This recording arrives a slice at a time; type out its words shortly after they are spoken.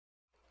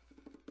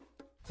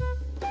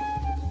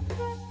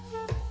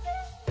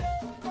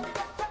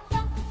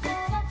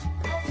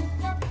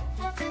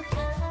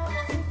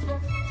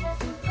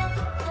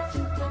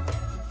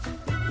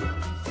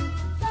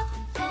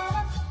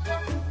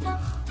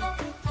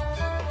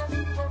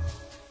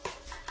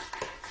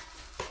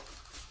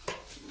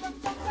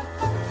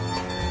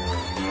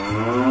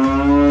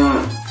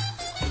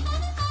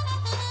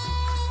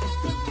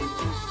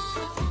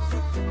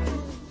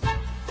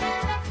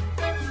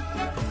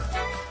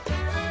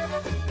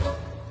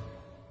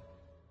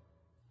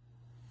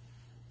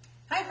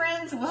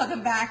friends,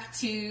 welcome back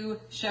to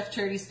Chef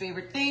Charity's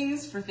Favorite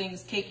Things for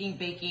things caking,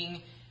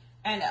 baking,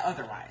 and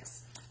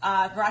otherwise.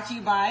 Brought to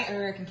you by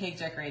American Cake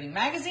Decorating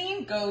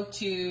Magazine. Go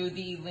to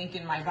the link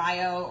in my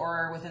bio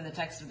or within the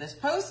text of this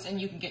post and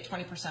you can get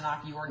 20%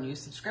 off your new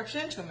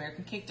subscription to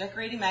American Cake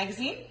Decorating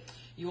Magazine.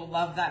 You will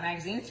love that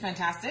magazine, it's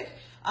fantastic.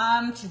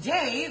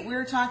 Today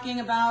we're talking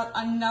about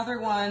another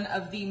one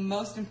of the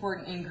most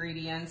important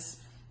ingredients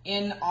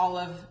in all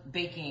of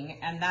baking,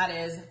 and that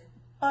is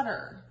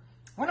butter.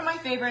 One of my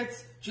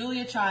favorites,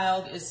 Julia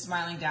Child, is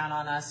smiling down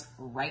on us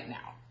right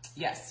now.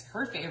 Yes,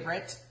 her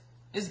favorite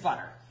is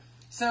butter.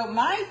 So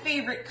my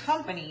favorite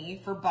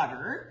company for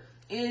butter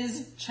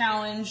is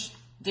Challenge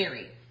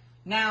Dairy.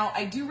 Now,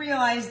 I do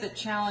realize that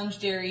Challenge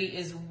Dairy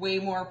is way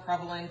more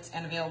prevalent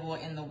and available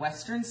in the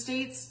western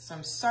states, so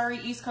I'm sorry,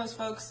 East Coast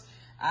folks.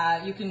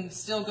 You can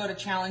still go to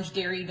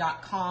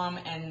challengedairy.com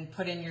and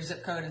put in your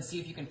zip code and see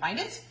if you can find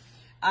it.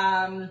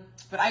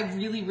 But I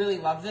really, really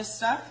love this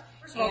stuff.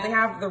 First of all, they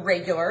have the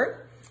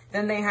regular,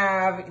 then they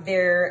have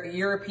their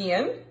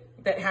European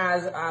that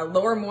has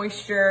lower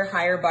moisture,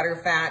 higher butter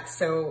fat,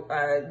 so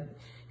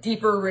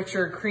deeper,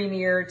 richer,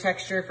 creamier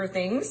texture for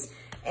things.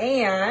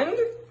 And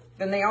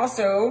then they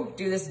also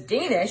do this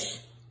Danish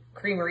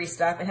creamery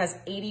stuff. It has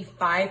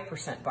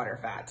 85% butter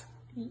fat.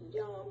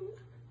 Yum.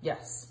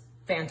 Yes,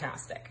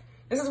 fantastic.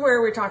 This is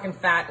where we're talking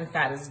fat, and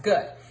fat is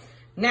good.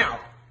 Now,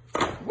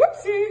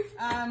 whoopsie.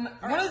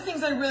 One of the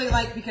things I really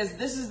like, because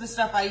this is the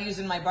stuff I use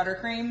in my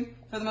buttercream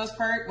for the most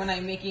part when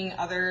I'm making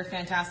other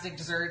fantastic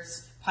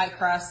desserts, pie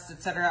crusts,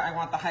 etc. I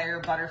want the higher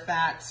butter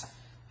fat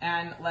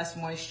and less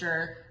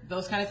moisture,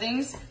 those kind of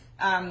things.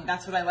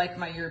 That's what I like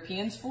my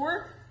Europeans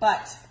for.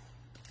 But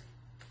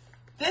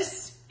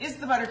this is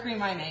the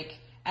buttercream I make,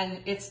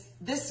 and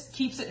this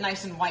keeps it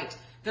nice and white.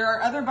 There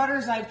are other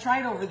butters I've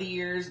tried over the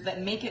years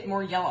that make it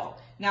more yellow.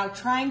 Now,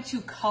 trying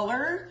to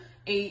color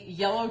a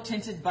yellow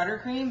tinted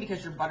buttercream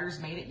because your butter's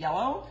made it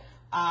yellow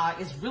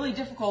is really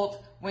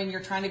difficult when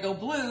you're trying to go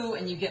blue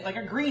and you get like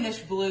a greenish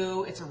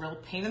blue. It's a real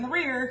pain in the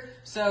rear.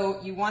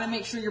 So you want to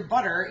make sure your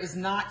butter is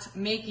not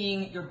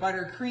making your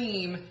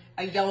buttercream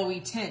a yellowy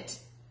tint.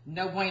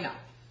 No bueno,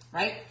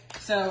 right?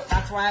 So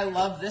that's why I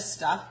love this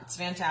stuff. It's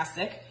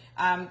fantastic.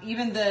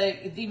 Even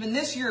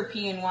this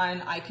European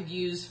one I could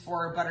use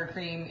for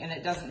buttercream and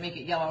it doesn't make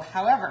it yellow.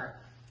 However,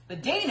 the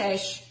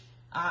Danish,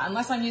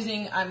 unless I'm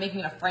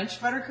making a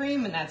French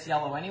buttercream, and that's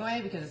yellow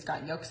anyway because it's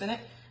got yolks in it,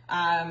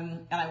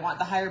 and I want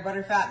the higher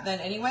butter fat then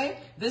anyway,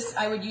 this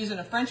I would use in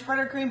a French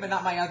buttercream, but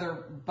not my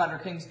other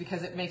buttercreams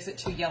because it makes it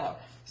too yellow.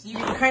 So you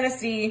can kind of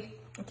see,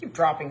 I keep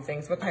dropping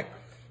things, what the heck?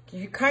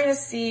 You kind of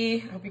see,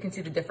 I hope you can see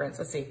the difference.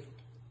 Let's see.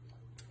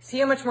 See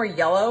how much more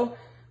yellow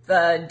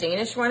the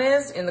Danish one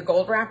is in the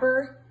gold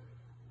wrapper?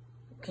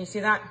 Can you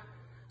see that?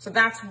 So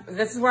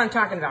this is what I'm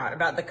talking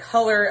about the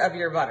color of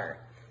your butter,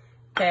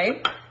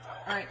 okay?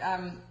 All right,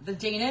 the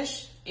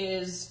Danish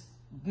is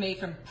made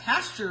from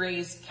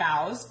pasture-raised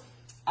cows.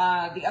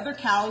 The other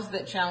cows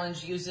that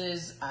Challenge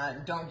uses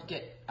don't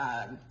get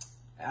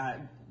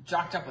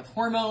jocked up with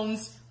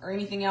hormones or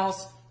anything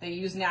else. They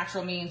use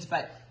natural means,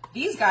 but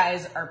these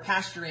guys are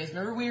pasture-raised.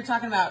 Remember we were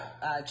talking about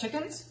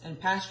chickens and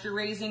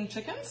pasture-raising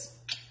chickens?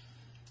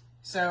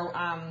 So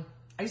I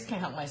just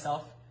can't help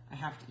myself. I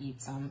have to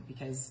eat some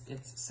because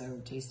it's so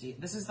tasty.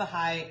 This is the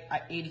high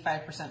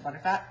 85%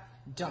 butter fat.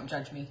 Don't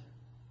judge me.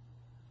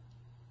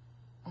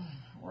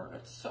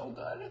 It's so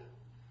good.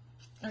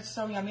 It's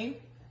so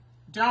yummy.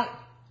 Don't.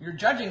 You're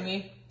judging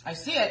me. I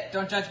see it.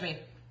 Don't judge me.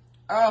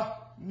 Oh,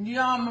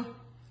 yum.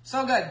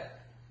 So good.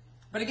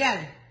 But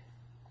again,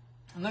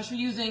 unless you're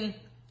using,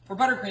 for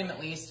buttercream at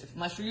least,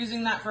 unless you're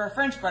using that for a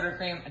French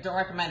buttercream, I don't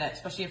recommend it,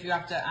 especially if you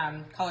have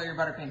to color your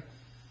buttercream.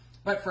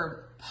 But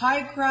for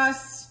pie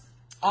crusts,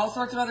 all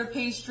sorts of other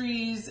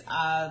pastries,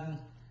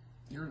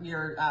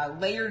 your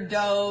layered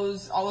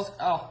doughs, all those,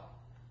 oh,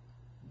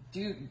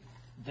 dude,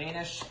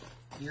 Danish,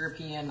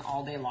 European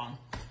all day long.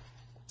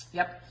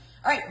 Yep.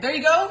 All right, there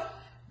you go.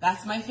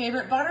 That's my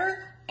favorite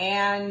butter.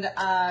 And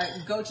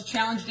go to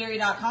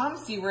challengedairy.com,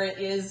 see where it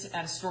is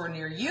at a store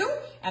near you.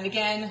 And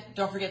again,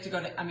 don't forget to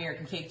go to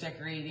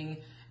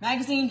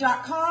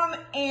AmericanCakeDecoratingMagazine.com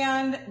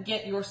and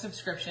get your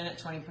subscription at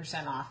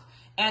 20% off.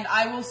 And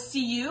I will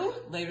see you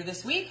later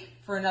this week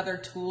for another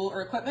tool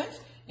or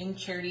equipment in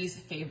Charity's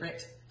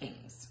Favorite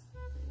Things.